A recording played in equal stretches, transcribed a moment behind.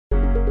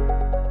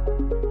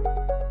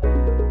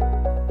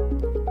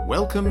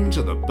Welcome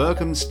to the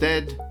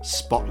Berkhamsted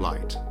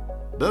Spotlight,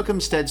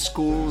 Berkhamsted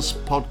School's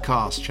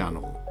podcast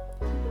channel.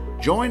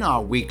 Join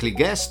our weekly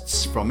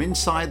guests from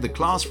inside the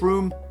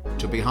classroom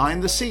to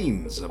behind the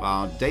scenes of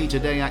our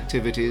day-to-day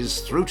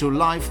activities through to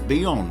life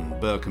beyond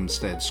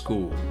Berkhamsted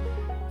School.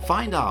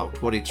 Find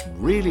out what it's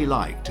really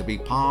like to be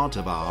part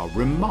of our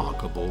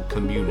remarkable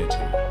community.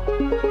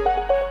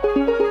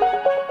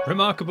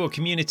 Remarkable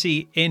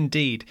community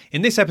indeed.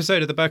 In this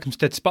episode of the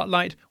Berkhamsted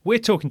Spotlight, we're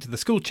talking to the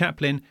school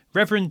chaplain,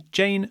 Reverend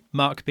Jane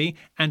Markby,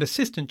 and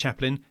assistant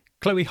chaplain,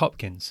 Chloe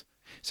Hopkins.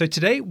 So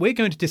today we're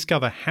going to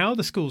discover how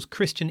the school's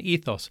Christian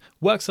ethos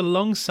works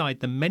alongside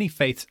the many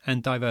faiths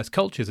and diverse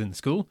cultures in the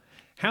school,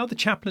 how the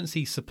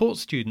chaplaincy supports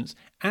students,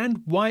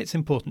 and why it's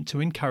important to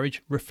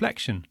encourage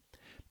reflection.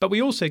 But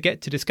we also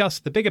get to discuss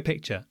the bigger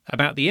picture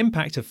about the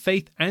impact of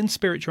faith and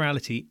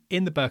spirituality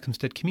in the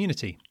Berkhamsted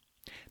community.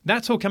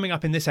 That's all coming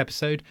up in this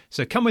episode,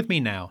 so come with me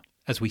now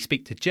as we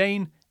speak to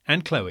Jane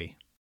and Chloe.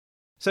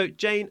 So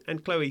Jane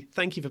and Chloe,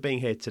 thank you for being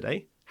here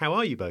today. How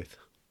are you both?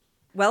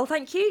 Well,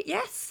 thank you.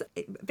 Yes,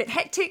 a bit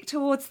hectic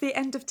towards the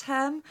end of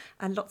term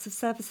and lots of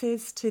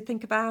services to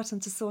think about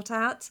and to sort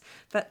out.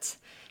 But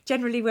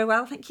generally we're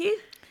well, thank you.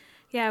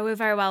 Yeah, we're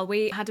very well.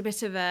 We had a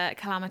bit of a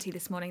calamity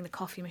this morning. The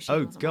coffee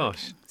machine wasn't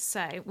gosh. working.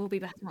 So we'll be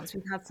better once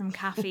we've had some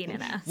caffeine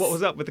in us. What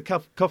was up with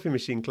the coffee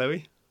machine,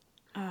 Chloe?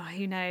 Oh,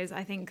 who knows?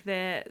 I think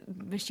the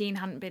machine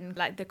hadn't been,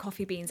 the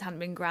coffee beans hadn't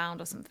been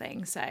ground or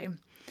something. So,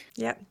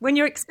 yeah, when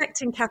you're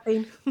expecting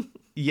caffeine.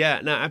 Yeah,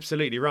 no,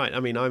 absolutely right. I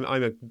mean,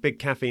 I'm a big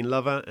caffeine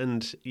lover,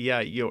 and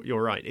yeah,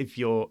 you're right. If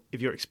you're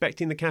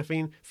expecting the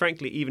caffeine,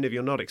 frankly, even if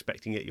you're not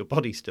expecting it, your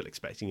body's still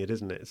expecting it,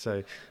 isn't it?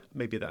 So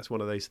maybe that's one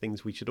of those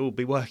things we should all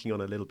be working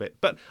on a little bit.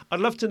 But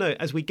I'd love to know,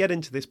 as we get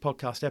into this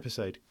podcast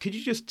episode, could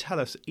you just tell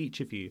us, each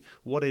of you,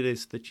 what it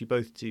is that you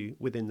both do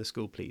within the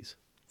school, please?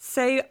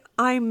 So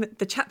I'm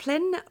the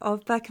chaplain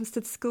of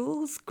Berkhamsted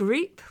Schools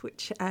Group,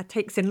 which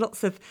takes in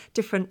lots of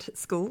different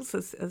schools,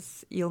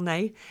 as you'll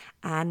know.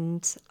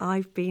 And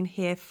I've been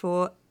here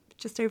for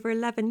just over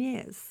 11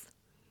 years.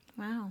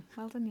 Wow,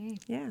 well done you.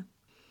 Yeah.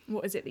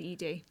 What is it that you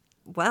do?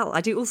 Well,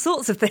 I do all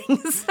sorts of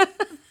things.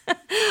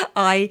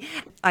 I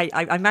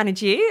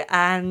manage you,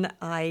 and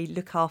I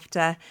look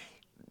after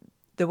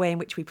the way in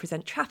which we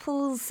present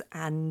chapels,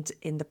 and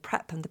in the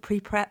prep and the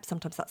pre-prep,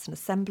 sometimes that's an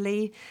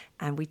assembly,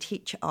 and we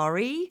teach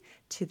RE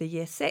to the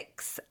year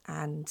 6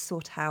 and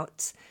sort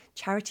out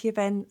charity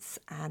events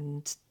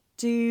and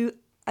do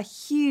a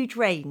huge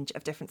range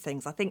of different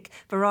things. I think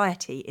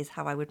variety is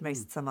how I would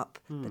most sum up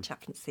the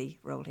chaplaincy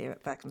role here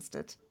at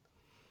Berkhamsted.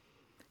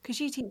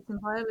 Because you teach some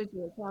biology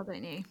as well,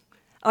 don't you?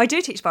 I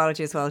do teach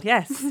biology as well,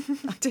 yes,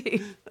 I do.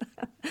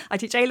 I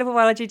teach A-level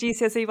biology,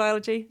 GCSE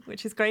biology,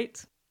 which is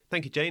great.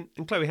 Thank you, Jane.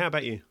 And Chloe, how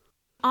about you?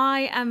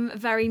 I am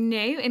very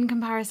new. In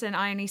comparison,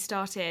 I only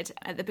started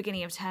at the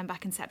beginning of term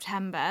back in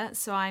September.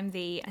 So I'm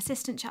the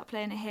assistant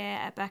chaplain here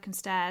at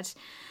Berkhamsted.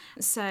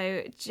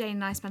 So Jane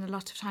and I spend a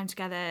lot of time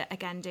together,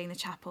 again, doing the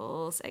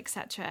chapels,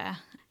 etc.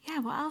 Yeah,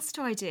 what else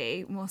do I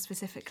do more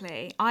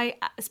specifically? I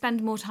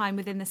spend more time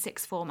within the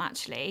sixth form,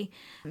 actually.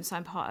 So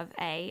I'm part of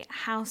a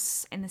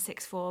house in the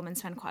sixth form and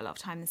spend quite a lot of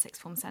time in the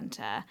sixth form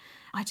centre.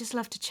 I just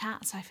love to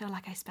chat, so I feel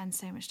like I spend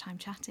so much time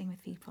chatting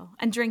with people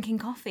and drinking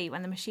coffee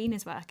when the machine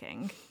is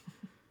working.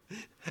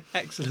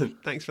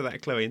 Excellent. Thanks for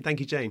that, Chloe. And thank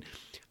you, Jane.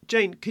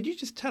 Jane, could you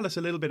just tell us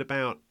a little bit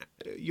about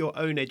your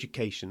own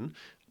education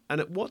and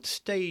at what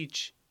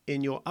stage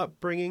in your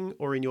upbringing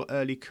or in your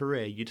early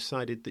career you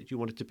decided that you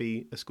wanted to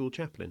be a school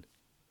chaplain?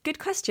 Good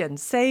question.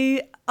 So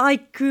I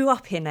grew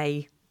up in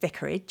a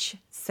vicarage,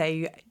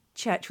 so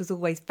church was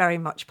always very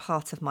much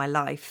part of my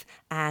life,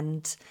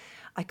 and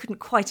I couldn't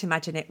quite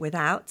imagine it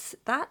without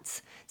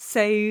that.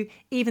 So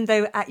even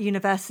though at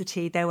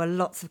university there were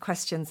lots of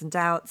questions and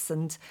doubts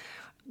and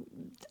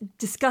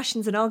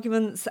discussions and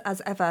arguments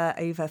as ever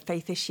over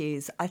faith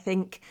issues, I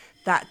think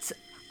that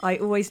I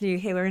always knew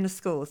here we're in a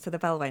school, so the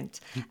bell went.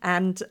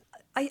 And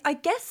I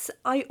guess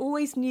I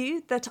always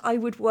knew that I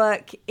would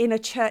work in a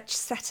church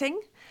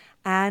setting,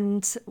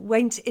 and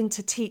went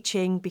into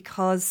teaching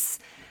because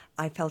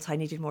I felt I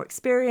needed more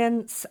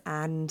experience,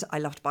 and I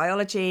loved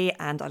biology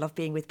and I loved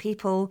being with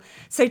people.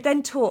 So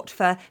then taught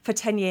for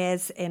 10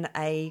 years in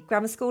a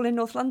grammar school in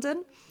North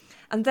London.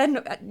 And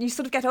then you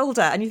sort of get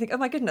older and you think, oh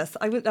my goodness,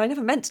 I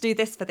never meant to do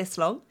this for this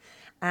long.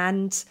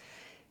 And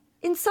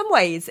in some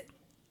ways,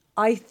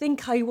 I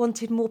think I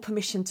wanted more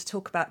permission to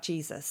talk about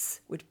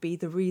Jesus, would be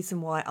the reason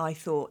why I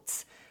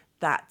thought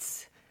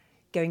that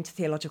going to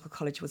theological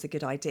college was a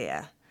good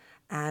idea.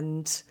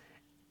 And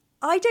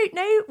I don't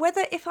know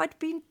whether if I'd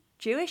been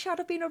Jewish, I'd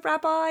have been a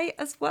rabbi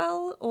as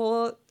well,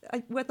 or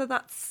whether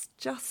that's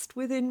just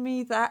within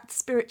me that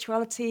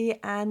spirituality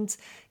and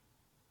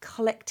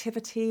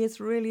collectivity is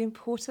really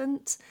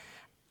important.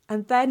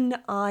 And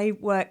then I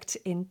worked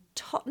in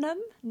Tottenham,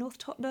 North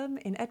Tottenham,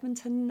 in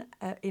Edmonton,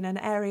 in an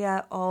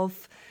area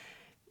of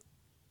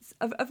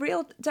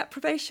real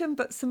deprivation,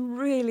 but some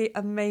really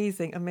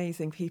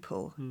amazing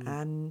people.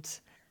 And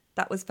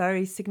that was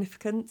very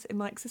significant in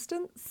my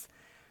existence.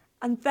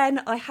 And then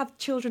I have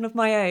children of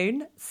my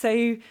own,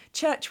 so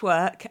church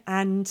work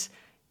and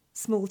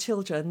small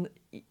children,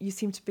 you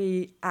seem to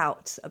be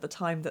out at the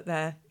time that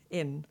they're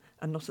in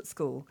and not at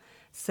school.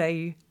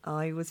 So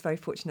I was very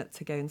fortunate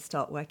to go and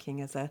start working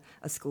as a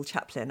school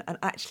chaplain. And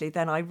actually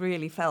then I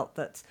really felt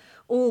that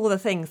all the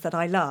things that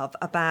I love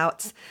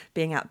about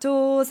being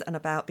outdoors and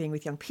about being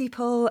with young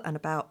people and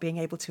about being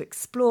able to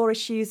explore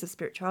issues of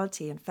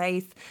spirituality and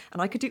faith,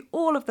 and I could do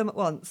all of them at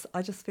once.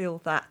 I just feel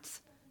that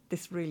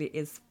this really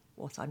is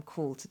what I'm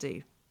called to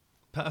do.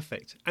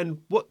 Perfect.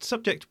 And what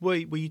subject were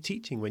you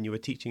teaching when you were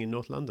teaching in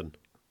North London?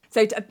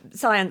 So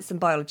science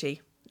and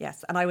biology.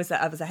 Yes, and I was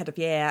a head of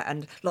year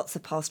and lots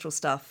of pastoral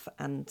stuff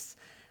and...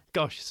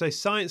 Gosh, so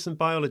science and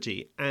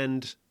biology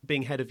and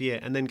being head of year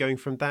and then going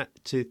from that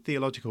to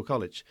theological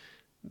college,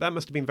 that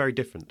must have been very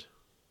different.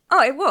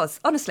 Oh, it was.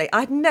 Honestly,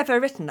 I'd never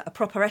written a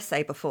proper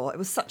essay before. It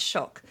was such a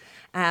shock.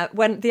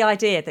 When the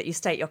idea that you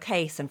state your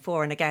case and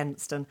for and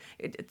against, and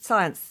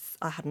science,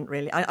 I hadn't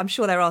really... I'm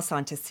sure there are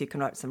scientists who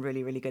can write some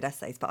really, really good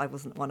essays, but I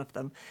wasn't one of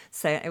them.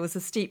 So it was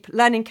a steep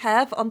learning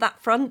curve on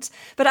that front.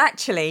 But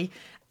actually...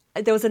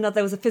 There was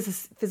a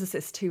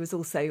physicist who was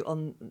also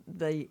on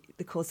the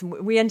course, and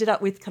we ended up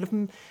with kind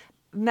of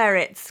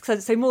merits,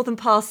 so more than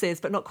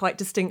passes, but not quite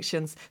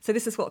distinctions. So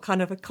this is what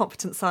kind of a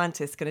competent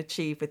scientist can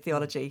achieve with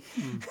theology.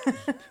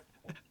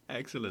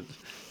 Excellent.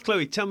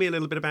 Chloe, tell me a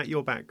little bit about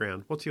your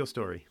background. What's your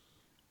story?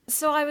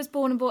 So I was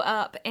born and brought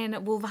up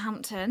in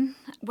Wolverhampton,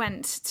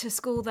 went to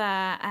school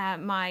there.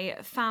 My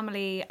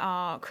family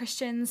are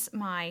Christians.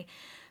 My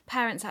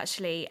parents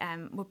actually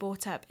were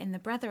brought up in the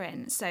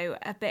Brethren, so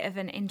a bit of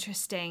an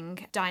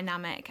interesting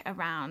dynamic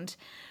around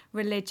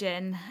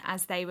religion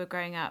as they were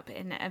growing up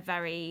in a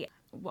very,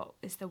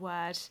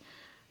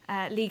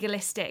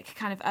 legalistic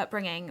kind of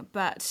upbringing.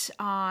 But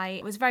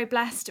I was very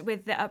blessed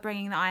with the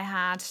upbringing that I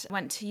had.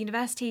 Went to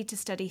university to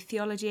study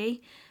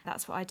theology.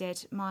 That's what I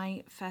did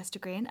my first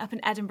degree in, up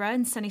in Edinburgh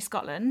in sunny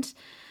Scotland.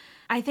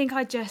 I think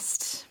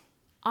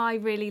I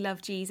really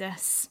love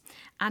Jesus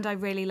and I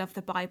really love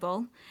the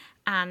Bible.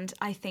 And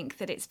I think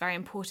that it's very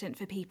important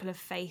for people of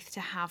faith to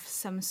have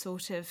some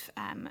sort of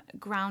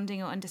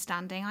grounding or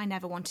understanding. I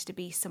never wanted to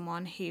be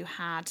someone who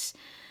had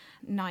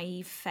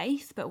naive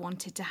faith, but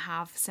wanted to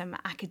have some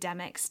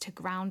academics to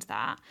ground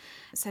that.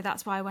 So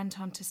that's why I went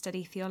on to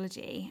study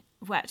theology.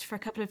 Worked for a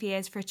couple of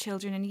years for a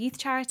children and youth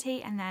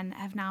charity, and then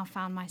have now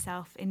found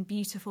myself in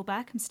beautiful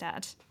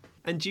Berkhamsted.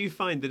 And do you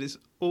find that it's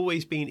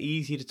always been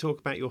easier to talk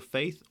about your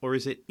faith, or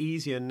is it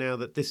easier now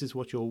that this is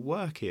what your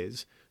work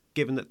is,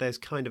 given that there's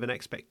kind of an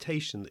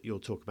expectation that you'll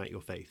talk about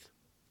your faith?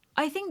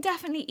 I think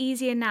definitely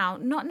easier now,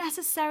 not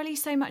necessarily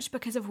so much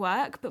because of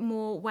work, but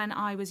more when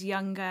I was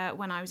younger,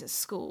 when I was at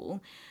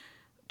school,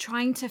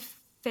 trying to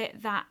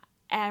fit that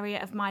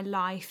area of my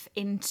life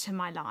into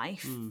my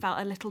life felt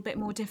a little bit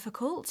more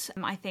difficult.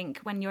 I think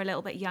when you're a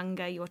little bit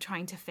younger, you're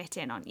trying to fit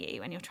in, aren't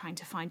you? And you're trying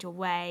to find your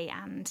way,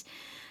 and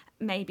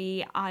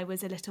maybe I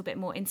was a little bit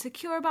more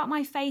insecure about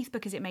my faith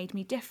because it made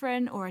me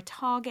different or a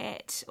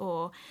target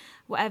or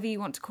whatever you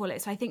want to call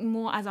it. So I think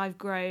more as I've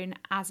grown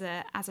as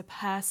a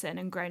person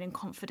and grown in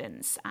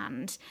confidence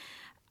and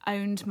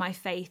owned my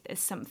faith as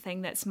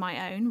something that's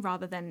my own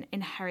rather than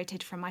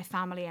inherited from my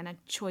family and a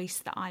choice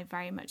that I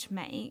very much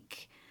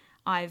make,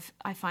 I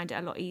find it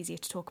a lot easier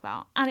to talk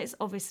about. And it's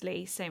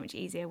obviously so much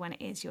easier when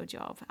it is your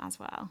job as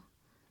well.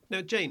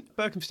 Now, Jane,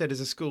 Berkhamsted is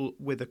a school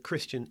with a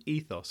Christian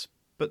ethos,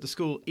 but the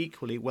school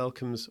equally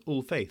welcomes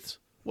all faiths.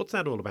 What's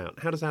that all about?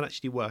 How does that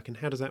actually work, and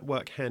how does that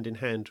work hand in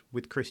hand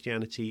with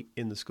Christianity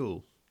in the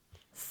school?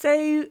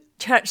 So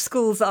church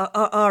schools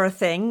are a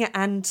thing,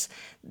 and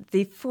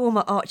the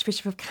former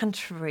Archbishop of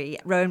Canterbury,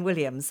 Rowan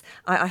Williams,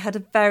 I had a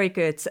very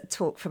good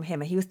talk from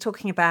him. He was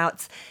talking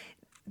about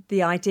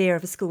the idea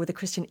of a school with a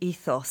Christian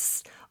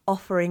ethos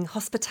offering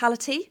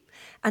hospitality,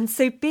 and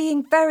so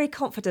being very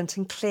confident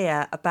and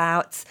clear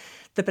about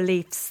the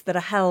beliefs that are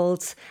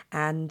held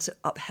and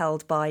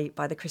upheld by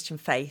the Christian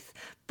faith,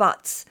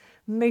 but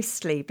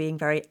mostly being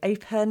very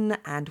open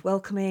and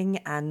welcoming.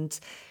 And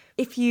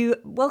if you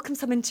welcome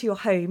someone into your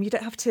home, you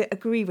don't have to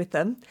agree with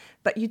them,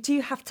 but you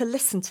do have to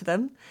listen to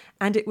them,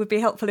 and it would be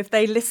helpful if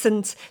they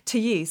listened to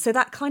you. So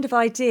that kind of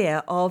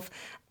idea of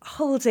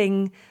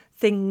holding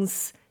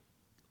things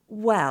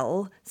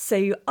well.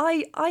 So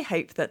I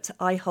hope that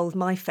I hold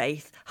my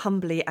faith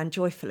humbly and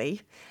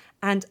joyfully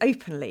and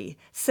openly,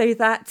 so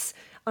that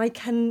I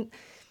can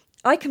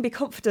be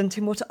confident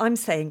in what I'm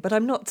saying, but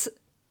I'm not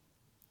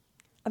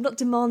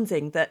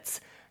demanding that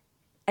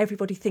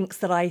everybody thinks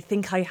that I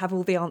think I have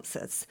all the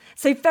answers.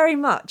 So very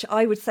much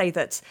I would say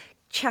that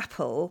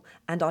chapel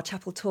and our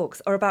chapel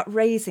talks are about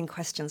raising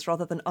questions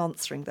rather than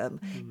answering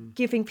them,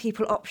 giving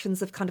people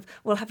options of kind of,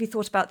 well, have you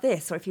thought about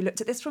this? Or if you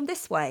looked at this from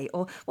this way?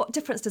 Or what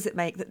difference does it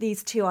make that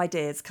these two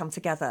ideas come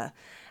together?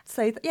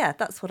 So yeah,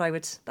 that's what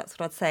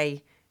I'd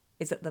say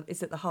is at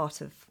the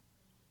heart of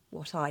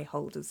what I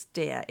hold as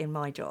dear in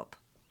my job.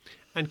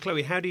 And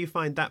Chloe, how do you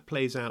find that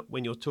plays out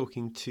when you're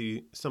talking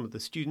to some of the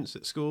students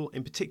at school,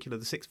 in particular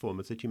the sixth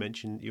formers that you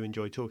mentioned you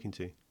enjoy talking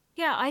to?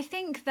 Yeah, I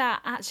think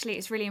that actually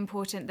it's really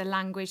important, the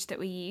language that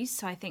we use.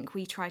 So I think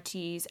we try to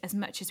use as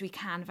much as we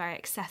can very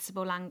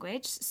accessible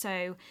language.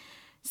 So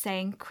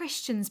saying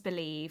Christians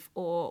believe,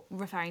 or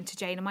referring to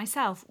Jane and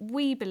myself,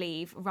 we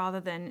believe, rather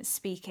than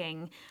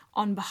speaking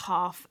on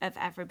behalf of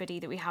everybody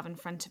that we have in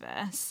front of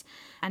us,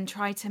 and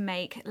try to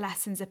make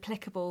lessons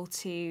applicable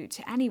to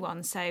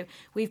anyone. So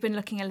we've been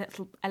looking a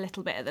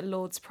little bit at the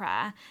Lord's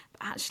Prayer,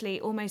 but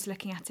actually almost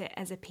looking at it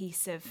as a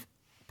piece of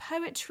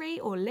poetry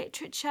or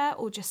literature,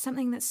 or just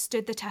something that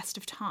stood the test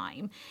of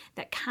time,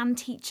 that can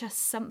teach us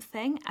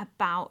something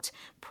about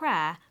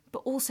prayer, but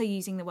also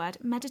using the word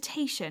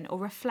meditation or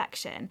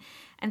reflection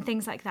and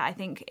things like that. I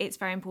think it's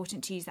very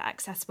important to use that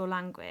accessible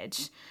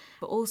language,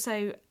 but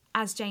also,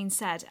 as Jane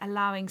said,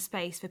 allowing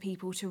space for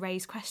people to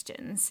raise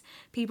questions.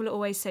 People are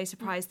always so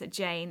surprised that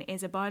Jane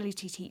is a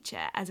biology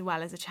teacher as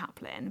well as a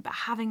chaplain, but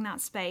having that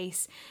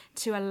space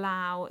to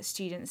allow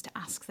students to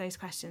ask those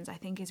questions, I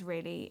think, is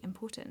really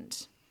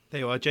important. There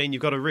you are, Jane.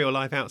 You've got a real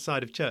life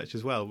outside of church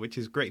as well, which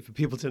is great for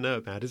people to know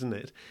about, isn't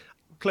it?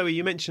 Chloe,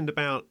 you mentioned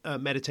about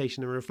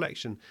meditation and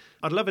reflection.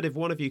 I'd love it if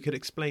one of you could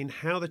explain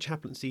how the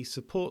chaplaincy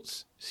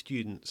supports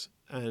students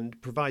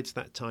and provides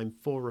that time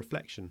for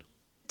reflection.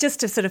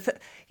 Just to sort of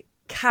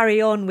carry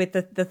on with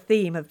the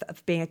theme of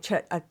being a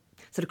church, a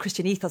sort of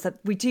Christian ethos,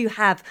 we do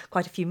have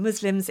quite a few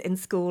Muslims in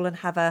school and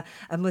have a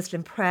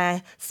Muslim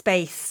prayer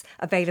space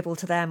available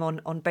to them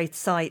on both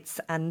sites.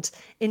 And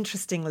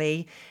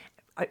interestingly,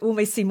 I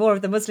almost see more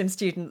of the Muslim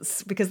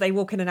students because they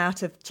walk in and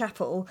out of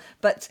chapel,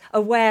 but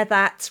aware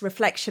that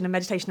reflection and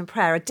meditation and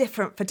prayer are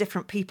different for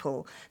different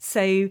people.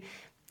 So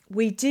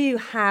we do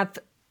have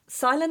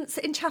silence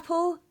in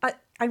chapel.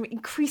 I'm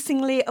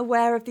increasingly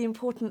aware of the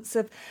importance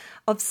of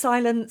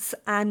silence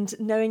and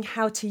knowing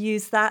how to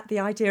use that. The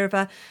idea of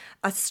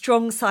a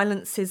strong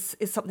silence is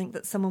something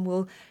that someone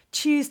will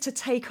choose to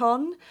take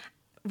on,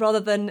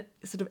 rather than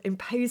sort of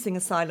imposing a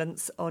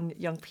silence on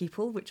young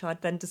people, which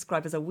I'd then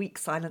describe as a weak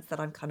silence that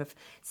I'm kind of...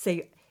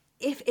 So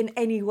if in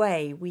any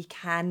way we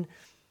can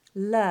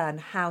learn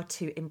how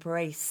to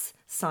embrace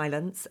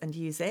silence and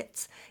use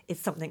it, it's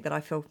something that I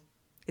feel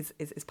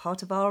is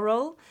part of our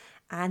role.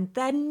 And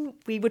then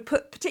we would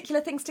put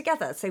particular things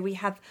together. So we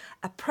have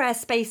a prayer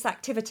space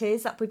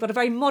activities. We've got a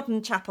very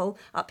modern chapel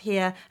up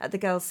here at the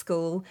girls'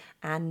 school,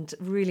 and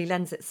really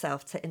lends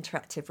itself to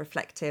interactive,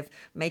 reflective,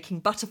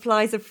 making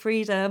butterflies of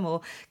freedom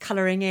or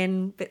colouring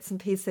in bits and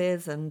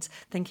pieces and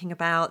thinking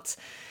about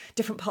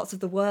different parts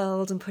of the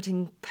world and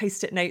putting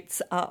post-it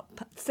notes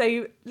up.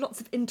 So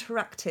lots of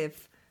interactive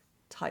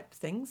type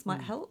things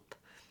might help.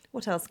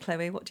 What else,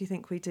 Chloe? What do you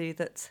think we do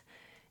that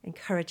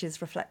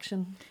encourages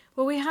reflection?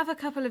 Well, we have a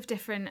couple of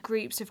different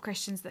groups of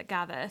Christians that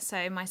gather.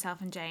 So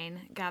myself and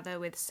Jane gather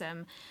with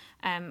some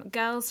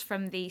girls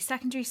from the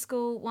secondary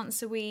school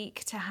once a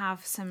week to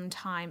have some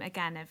time,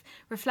 again, of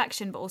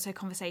reflection, but also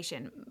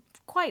conversation,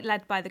 quite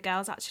led by the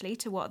girls, actually,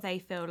 to what they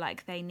feel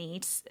like they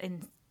need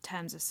in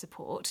terms of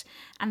support.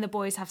 And the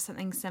boys have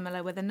something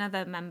similar with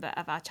another member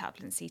of our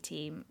chaplaincy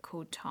team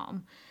called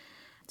Tom.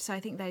 So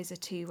I think those are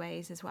two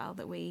ways as well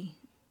that we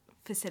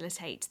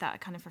facilitate that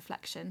kind of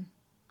reflection.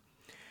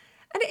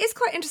 And it is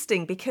quite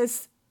interesting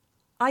because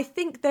I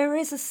think there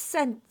is a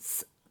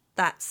sense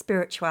that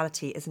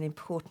spirituality is an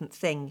important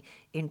thing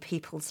in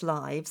people's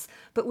lives,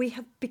 but we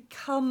have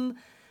become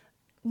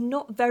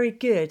not very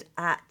good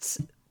at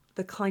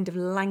the kind of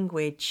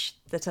language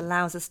that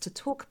allows us to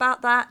talk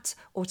about that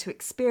or to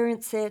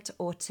experience it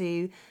or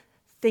to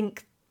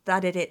think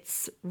that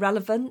it's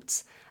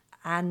relevant.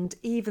 And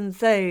even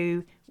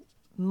though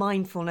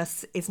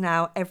mindfulness is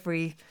now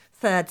every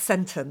third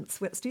sentence,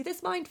 let's do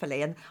this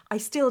mindfully, and I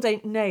still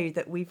don't know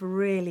that we've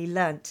really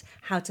learnt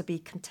how to be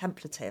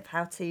contemplative,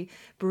 how to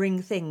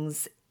bring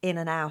things in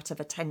and out of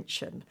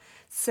attention.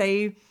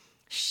 So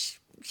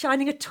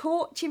shining a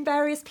torch in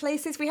various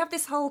places. We have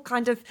this whole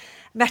kind of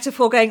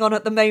metaphor going on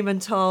at the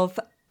moment of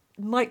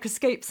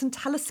microscopes and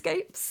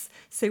telescopes.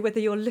 So whether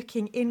you're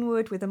looking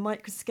inward with a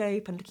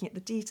microscope and looking at the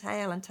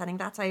detail and turning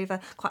that over,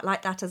 quite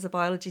like that as a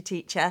biology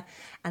teacher,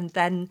 and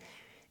then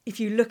if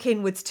you look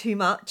inwards too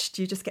much,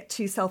 do you just get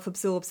too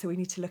self-absorbed? So we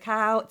need to look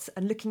out,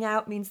 and looking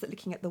out means that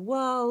looking at the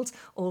world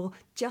or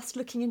just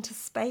looking into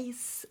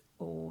space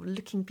or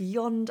looking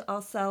beyond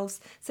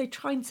ourselves. So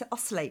trying to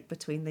oscillate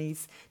between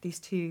these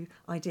two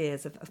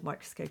ideas of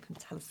microscope and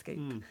telescope.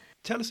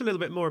 Tell us a little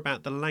bit more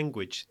about the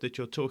language that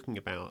you're talking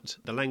about,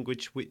 the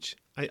language which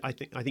I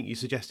think you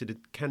suggested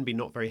it can be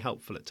not very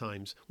helpful at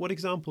times. What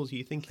examples are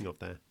you thinking of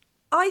there?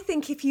 I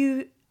think if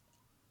you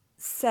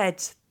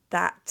said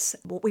that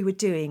what we were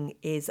doing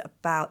is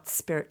about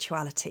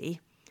spirituality,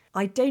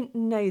 I don't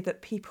know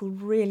that people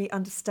really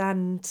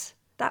understand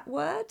that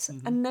word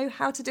and know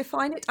how to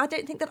define it. I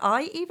don't think that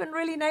I even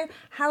really know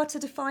how to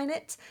define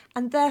it.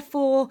 And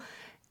therefore,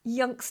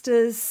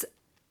 youngsters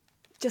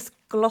just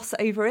gloss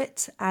over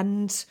it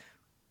and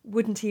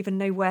wouldn't even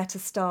know where to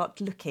start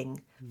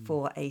looking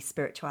for a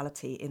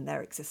spirituality in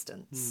their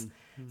existence.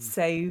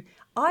 So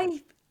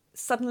I've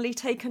suddenly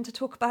taken to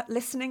talk about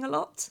listening a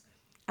lot.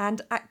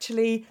 And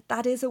actually,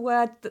 that is a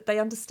word that they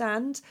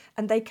understand,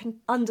 and they can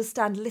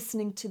understand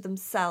listening to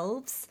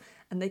themselves,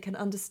 and they can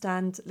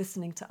understand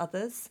listening to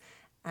others,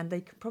 and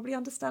they can probably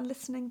understand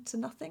listening to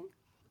nothing,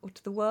 or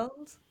to the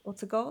world, or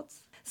to God.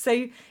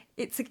 So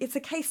it's a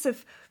case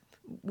of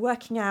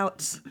working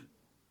out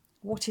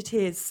what it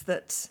is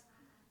that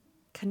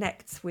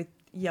connects with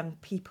young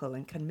people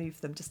and can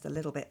move them just a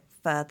little bit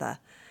further.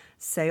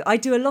 So I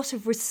do a lot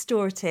of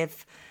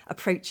restorative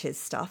approaches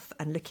stuff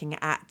and looking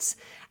at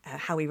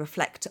how we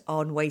reflect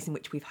on ways in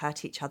which we've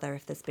hurt each other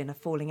if there's been a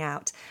falling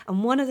out.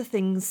 And one of the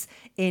things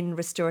in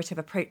restorative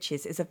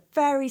approaches is a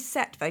very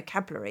set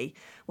vocabulary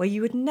where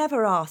you would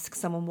never ask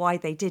someone why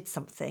they did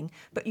something,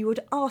 but you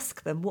would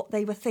ask them what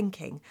they were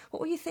thinking.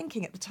 What were you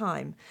thinking at the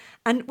time?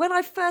 And when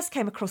I first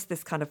came across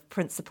this kind of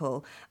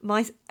principle,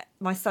 my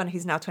son,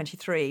 who's now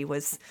 23,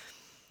 was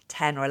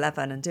 10 or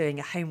 11 and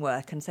doing a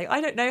homework and say, I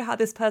don't know how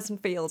this person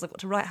feels. I've got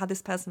to write how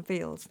this person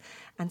feels.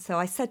 And so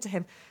I said to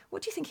him,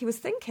 what do you think he was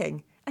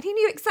thinking? And he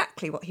knew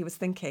exactly what he was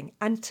thinking.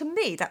 And to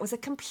me, that was a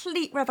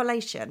complete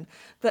revelation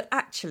that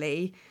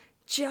actually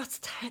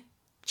just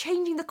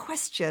changing the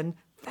question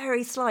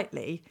very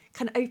slightly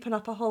can open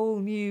up a whole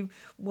new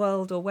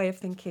world or way of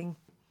thinking.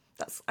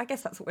 I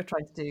guess that's what we're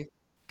trying to do.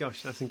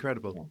 Gosh, that's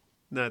incredible. Yeah.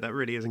 No, that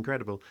really is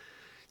incredible.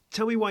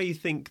 Tell me why you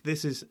think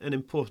this is an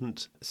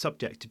important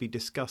subject to be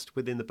discussed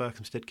within the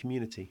Berkhamsted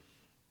community.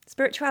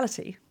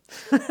 Spirituality.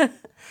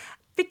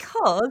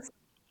 Because...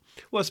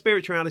 Well,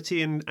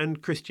 spirituality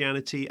and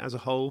Christianity as a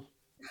whole.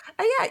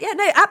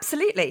 No,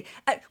 absolutely.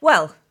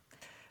 Well,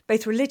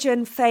 both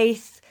religion,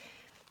 faith,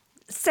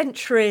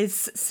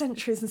 centuries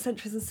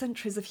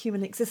of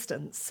human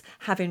existence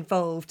have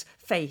involved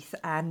faith,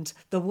 and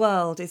the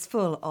world is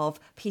full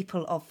of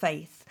people of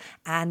faith.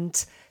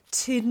 And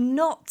to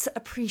not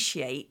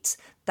appreciate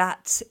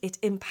that it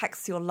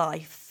impacts your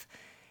life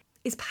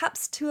is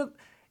perhaps to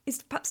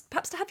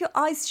have your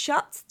eyes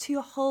shut to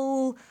a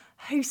whole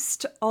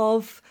host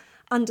of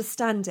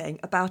understanding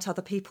about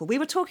other people. We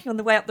were talking on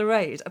the way up the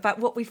road about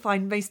what we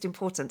find most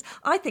important.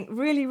 I think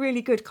really,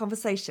 really good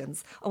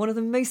conversations are one of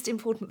the most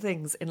important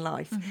things in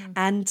life. Mm-hmm.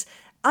 And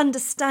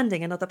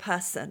understanding another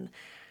person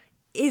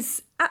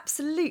is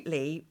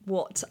absolutely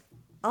what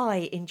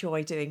I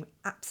enjoy doing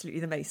absolutely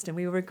the most. And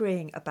we were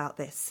agreeing about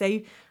this.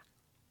 So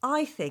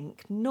I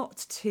think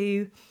not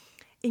to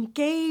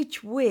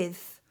engage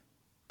with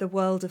the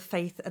world of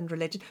faith and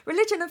religion.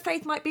 Religion and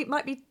faith might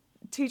be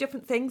two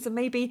different things, and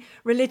maybe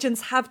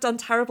religions have done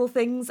terrible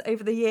things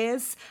over the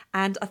years.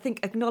 And I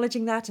think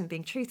acknowledging that and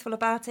being truthful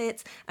about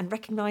it and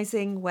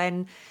recognising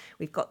when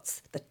we've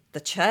got the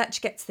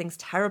church gets things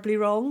terribly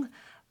wrong,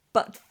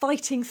 but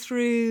fighting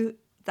through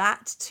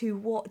that to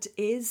what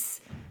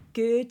is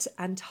good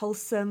and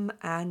wholesome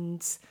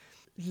and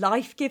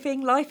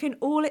life-giving, life in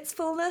all its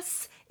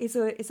fullness is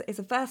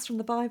a verse from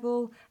the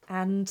Bible.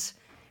 And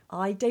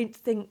I don't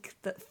think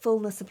that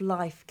fullness of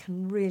life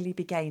can really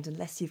be gained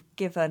unless you've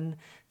given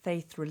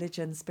faith,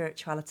 religion,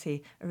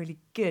 spirituality a really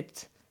good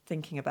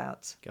thinking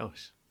about.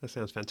 Gosh, that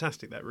sounds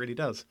fantastic. That really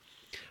does.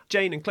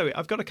 Jane and Chloe,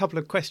 I've got a couple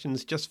of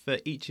questions just for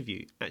each of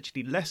you,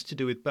 actually less to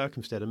do with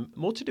Berkhamsted and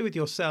more to do with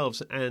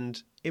yourselves.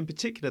 And in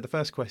particular, the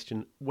first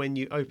question, when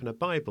you open a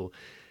Bible,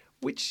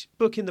 which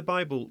book in the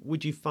Bible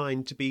would you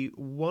find to be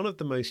one of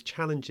the most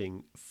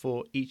challenging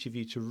for each of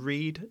you to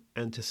read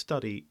and to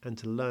study and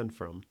to learn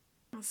from?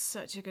 That's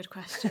such a good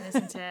question,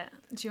 isn't it?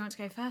 Do you want to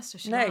go first or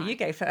should I? No, you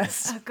go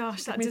first. Oh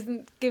gosh, that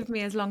doesn't give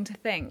me as long to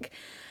think.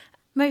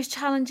 Most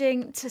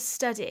challenging to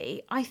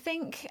study, I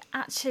think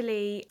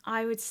actually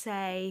I would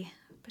say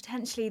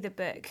potentially the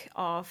book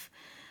of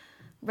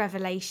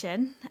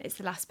Revelation. It's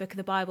the last book of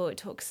the Bible. It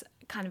talks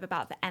kind of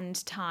about the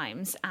end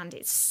times, and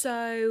it's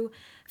so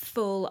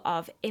full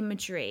of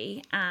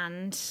imagery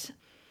and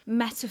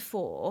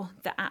metaphor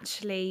that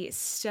actually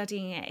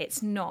studying it,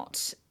 it's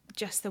not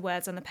just the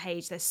words on the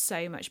page. There's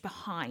so much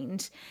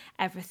behind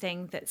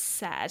everything that's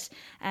said,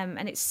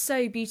 and it's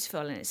so beautiful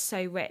and it's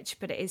so rich,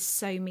 but it is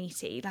so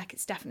meaty. Like,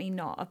 it's definitely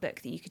not a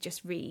book that you could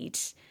just read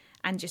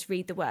and just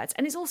read the words,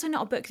 and it's also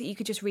not a book that you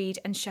could just read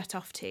and shut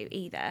off to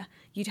either.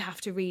 You'd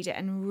have to read it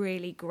and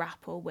really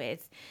grapple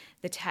with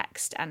the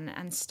text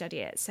and study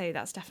it. So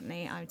that's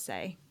definitely, I would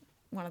say,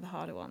 one of the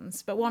harder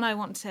ones, but one I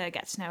want to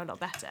get to know a lot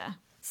better.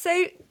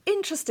 So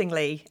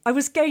interestingly, I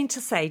was going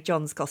to say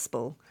John's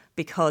Gospel,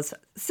 because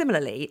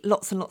similarly,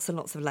 lots and lots and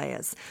lots of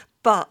layers.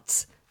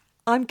 But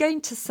I'm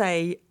going to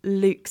say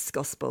Luke's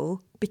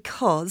Gospel,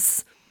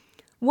 because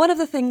one of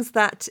the things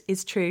that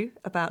is true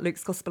about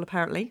Luke's Gospel,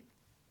 apparently,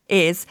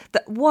 is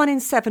that 1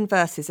 in 7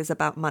 verses is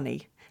about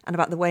money and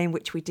about the way in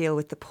which we deal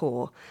with the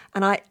poor.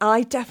 And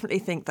I definitely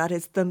think that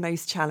is the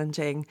most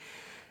challenging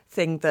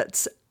thing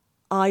that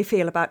I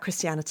feel about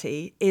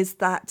Christianity, is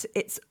that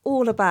it's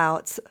all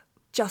about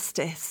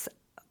justice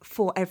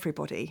for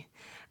everybody.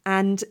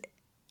 And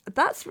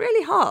that's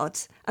really hard.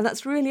 And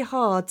that's really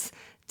hard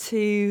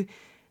to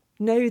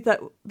know that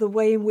the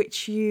way in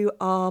which you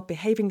are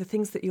behaving, the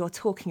things that you're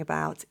talking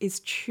about, is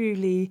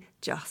truly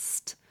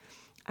just.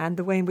 And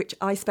the way in which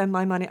I spend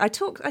my money. I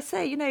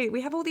say,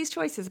 we have all these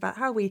choices about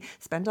how we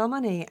spend our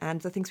money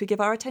and the things we give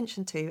our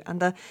attention to,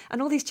 and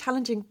all these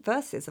challenging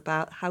verses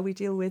about how we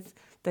deal with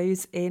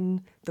those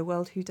in the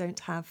world who don't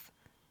have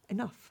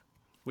enough.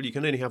 Well, you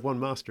can only have one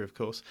master, of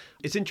course.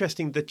 It's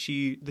interesting that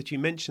you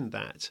mentioned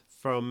that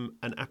from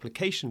an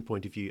application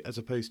point of view as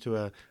opposed to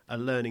a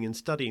learning and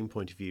studying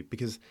point of view,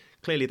 because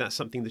clearly that's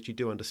something that you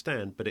do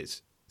understand, but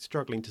it's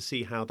struggling to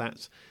see how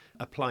that's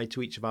applied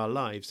to each of our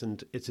lives,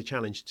 and it's a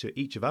challenge to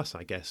each of us,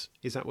 I guess.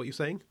 Is that what you're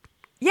saying?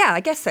 Yeah,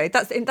 I guess so.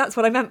 That's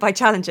what I meant by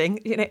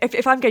challenging. You know,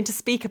 if I'm going to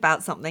speak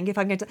about something,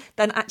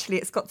 then actually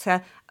it's got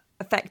to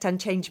affect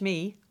and change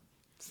me.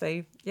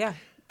 So yeah,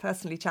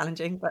 personally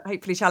challenging, but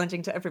hopefully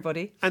challenging to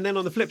everybody. And then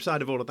on the flip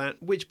side of all of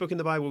that, which book in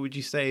the Bible would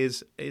you say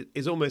is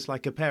almost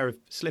like a pair of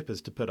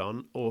slippers to put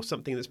on, or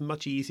something that's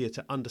much easier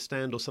to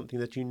understand, or something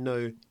that you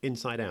know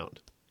inside out?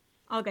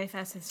 I'll go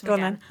first this one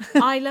again.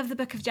 I love the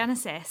book of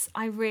Genesis.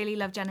 I really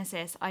love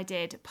Genesis. I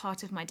did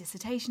part of my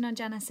dissertation on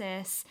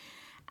Genesis,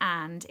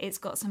 and it's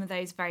got some of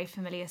those very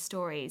familiar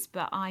stories,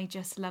 but I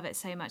just love it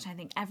so much. I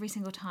think every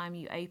single time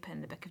you open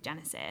the book of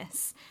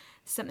Genesis,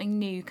 something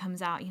new comes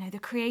out. You know, the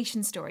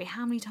creation story.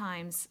 How many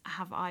times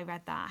have I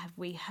read that? Have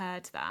we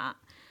heard that?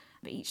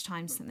 But each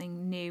time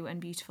something new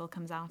and beautiful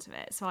comes out of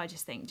it. So I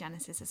just think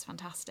Genesis is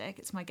fantastic.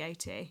 It's my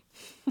go-to.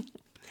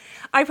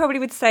 I probably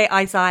would say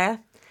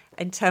Isaiah,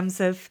 in terms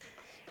of,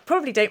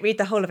 probably don't read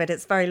the whole of it,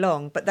 it's very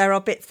long, but there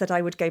are bits that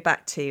I would go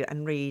back to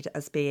and read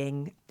as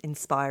being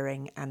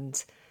inspiring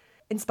and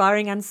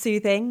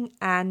soothing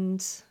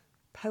and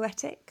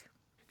poetic.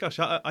 Gosh,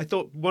 I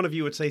thought one of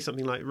you would say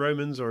something like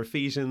Romans or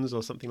Ephesians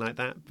or something like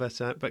that,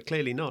 but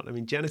clearly not. I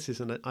mean, Genesis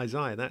and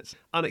Isaiah, that's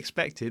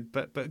unexpected,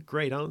 but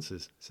great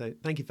answers. So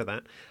thank you for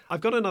that.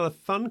 I've got another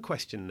fun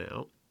question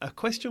now, a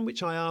question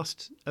which I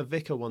asked a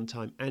vicar one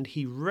time, and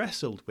he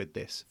wrestled with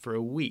this for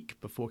a week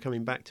before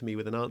coming back to me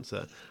with an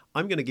answer.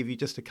 I'm going to give you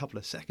just a couple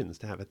of seconds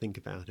to have a think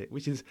about it,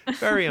 which is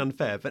very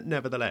unfair, but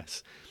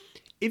nevertheless.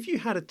 If you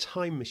had a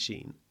time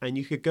machine and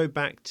you could go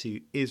back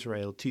to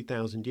Israel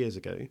 2,000 years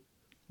ago,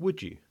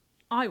 would you?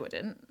 I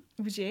wouldn't.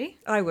 Would you?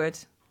 I would.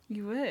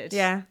 You would?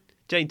 Yeah.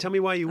 Jane, tell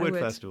me why you would,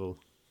 would. first of all.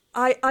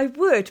 I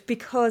would,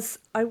 because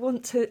I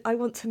want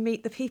to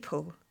meet the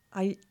people.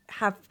 I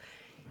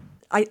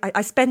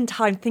spend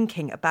time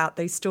thinking about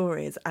those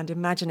stories and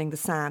imagining the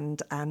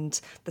sand and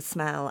the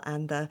smell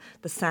and the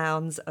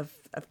sounds of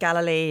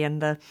Galilee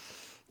and the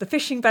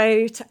fishing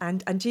boat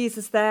and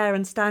Jesus there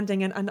and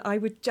standing, and I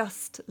would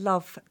just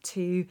love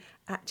to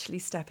actually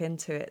step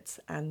into it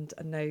and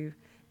know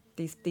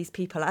these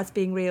people as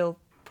being real,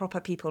 proper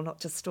people,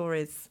 not just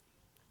stories.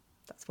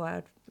 That's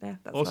why that's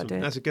awesome. what I'd do.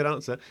 That's a good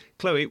answer.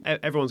 Chloe,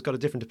 everyone's got a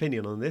different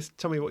opinion on this.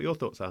 Tell me what your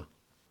thoughts are.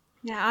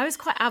 Yeah, I was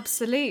quite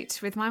absolute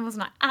with mine,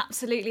 wasn't I?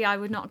 Absolutely, I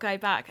would not go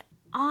back.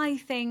 I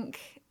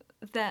think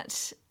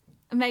that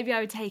maybe I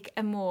would take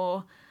a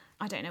more,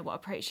 I don't know what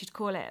approach you'd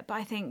call it, but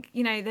I think,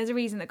 you know, there's a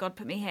reason that God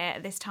put me here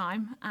at this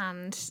time,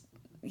 and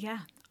yeah,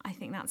 I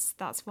think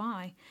that's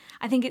why.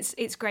 I think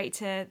it's great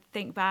to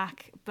think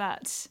back,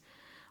 but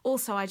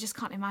also I just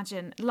can't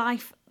imagine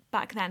life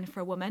back then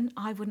for a woman.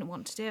 I wouldn't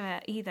want to do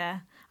it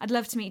either. I'd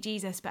love to meet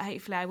Jesus, but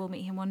hopefully I will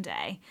meet him one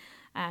day.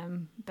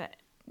 But,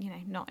 you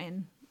know, not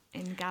in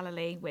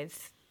Galilee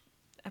with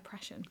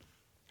oppression.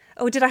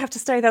 Oh, did I have to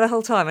stay there the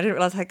whole time? I didn't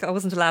realise I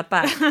wasn't allowed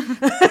back.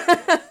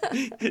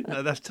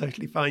 No, that's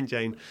totally fine,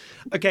 Jane.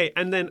 Okay,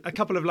 and then a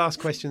couple of last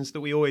questions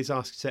that we always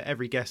ask to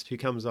every guest who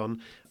comes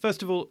on.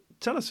 First of all,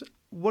 tell us,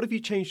 what have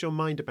you changed your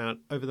mind about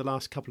over the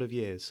last couple of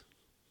years?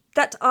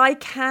 That I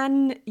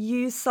can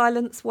use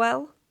silence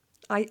well.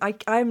 I'm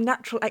a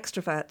natural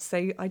extrovert,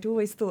 so I'd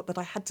always thought that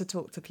I had to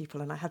talk to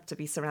people and I had to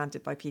be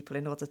surrounded by people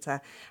in order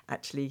to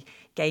actually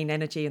gain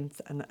energy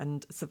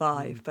and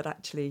survive. But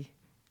actually,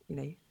 you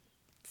know,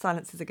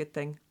 silence is a good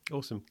thing.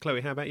 Awesome. Chloe,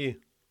 how about you?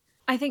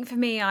 I think for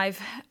me, I've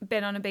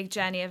been on a big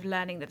journey of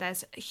learning that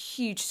there's a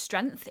huge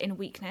strength in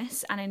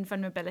weakness and in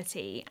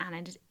vulnerability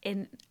and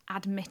in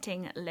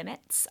admitting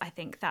limits. I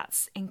think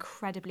that's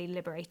incredibly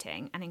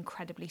liberating and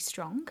incredibly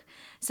strong.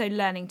 So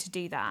learning to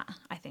do that,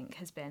 I think,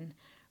 has been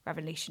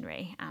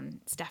revolutionary, and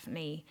it's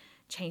definitely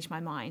changed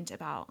my mind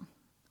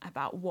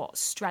about what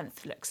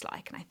strength looks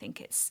like. And I think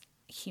it's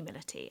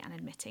humility and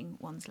admitting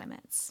one's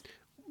limits.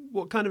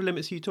 What kind of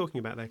limits are you talking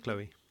about there,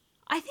 Chloe?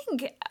 I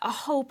think a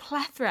whole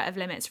plethora of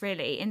limits,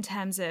 really, in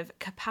terms of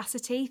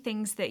capacity,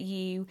 things that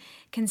you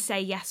can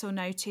say yes or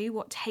no to,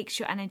 what takes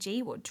your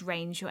energy, what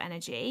drains your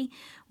energy,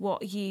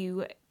 what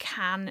you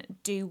can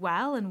do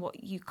well and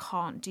what you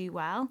can't do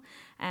well.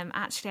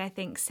 Actually, I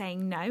think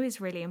saying no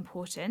is really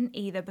important,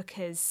 either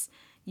because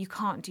you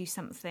can't do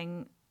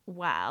something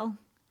well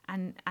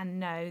and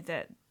know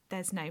that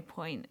there's no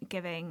point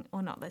giving,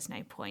 or not there's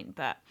no point,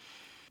 but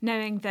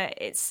knowing that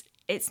it's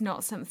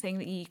not something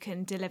that you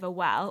can deliver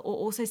well, or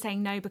also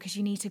saying no because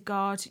you need to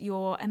guard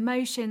your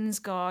emotions,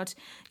 guard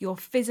your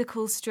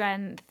physical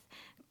strength,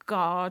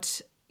 guard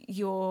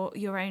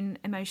your own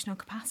emotional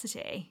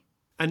capacity.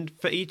 And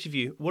for each of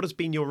you, what has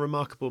been your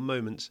remarkable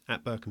moment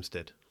at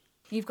Berkhamsted?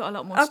 You've got a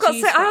lot more I've to got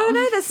choose so, from. oh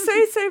no,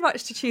 there's so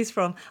much to choose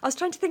from. I was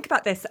trying to think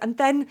about this, and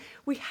then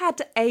we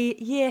had a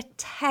year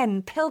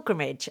 10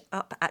 pilgrimage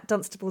up at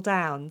Dunstable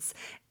Downs,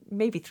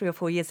 maybe 3 or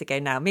 4 years ago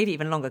now, maybe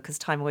even longer, because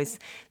time always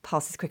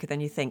passes quicker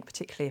than you think,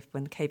 particularly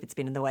when COVID's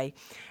been in the way.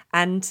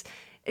 And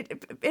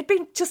it'd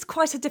been just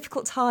quite a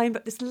difficult time,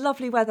 but this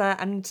lovely weather,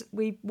 and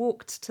we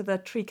walked to the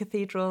Tree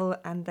Cathedral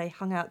and they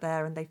hung out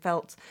there and they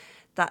felt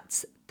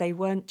that they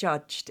weren't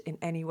judged in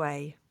any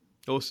way.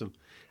 Awesome.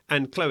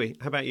 And Chloe,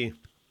 how about you?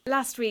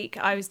 Last week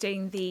I was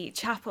doing the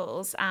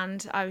chapels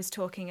and I was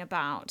talking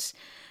about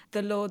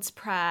the Lord's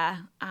Prayer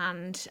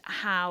and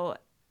how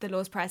the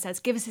Lord's Prayer says,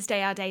 give us this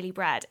day our daily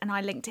bread. And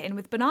I linked it in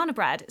with banana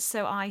bread.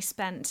 So I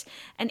spent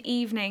an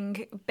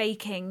evening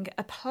baking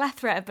a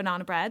plethora of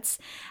banana breads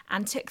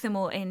and took them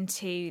all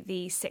into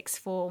the sixth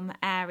form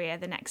area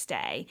the next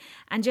day.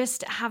 And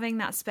just having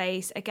that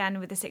space again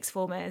with the sixth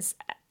formers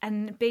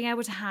and being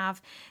able to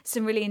have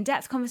some really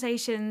in-depth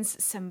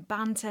conversations, some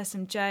banter,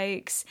 some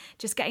jokes,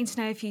 just getting to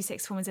know a few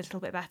sixth formers a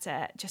little bit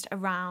better just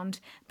around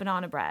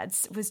banana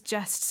breads was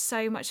just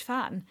so much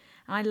fun.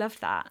 And I loved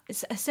that.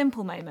 It's a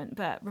simple moment,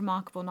 but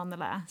remarkable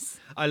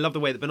nonetheless. I love the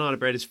way that banana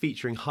bread is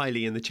featuring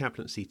highly in the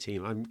chaplaincy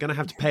team. I'm going to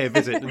have to pay a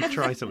visit and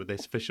try some of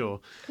this for sure.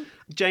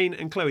 Jane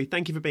and Chloe,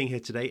 thank you for being here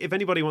today. If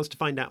anybody wants to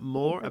find out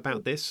more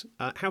about this,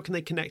 how can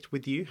they connect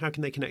with you? How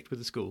can they connect with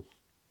the school?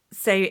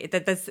 So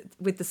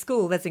with the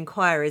school, there's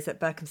inquiries at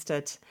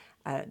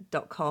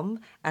berkhamsted.com,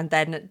 and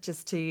then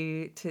just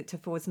to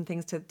forward some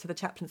things to the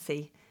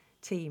chaplaincy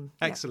team.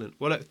 Excellent.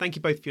 Well, look, thank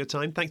you both for your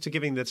time. Thanks for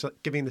giving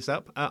this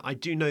up. I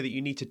do know that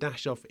you need to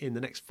dash off in the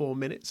next 4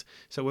 minutes,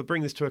 so we'll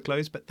bring this to a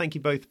close, but thank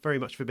you both very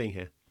much for being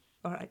here.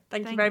 All right.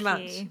 Thank you very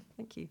much.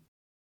 Thank you.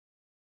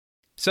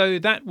 So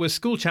that was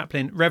School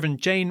Chaplain Reverend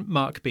Jane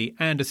Markby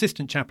and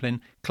Assistant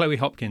Chaplain Chloe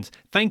Hopkins.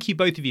 Thank you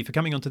both of you for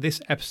coming onto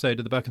this episode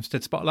of the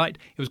Berkhamsted Spotlight.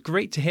 It was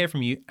great to hear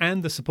from you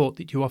and the support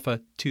that you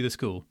offer to the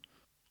school.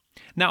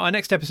 Now, our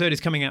next episode is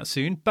coming out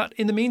soon, but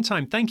in the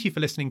meantime, thank you for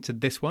listening to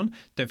this one.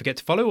 Don't forget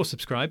to follow or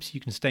subscribe so you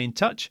can stay in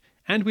touch,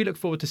 and we look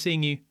forward to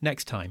seeing you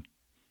next time.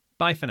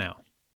 Bye for now.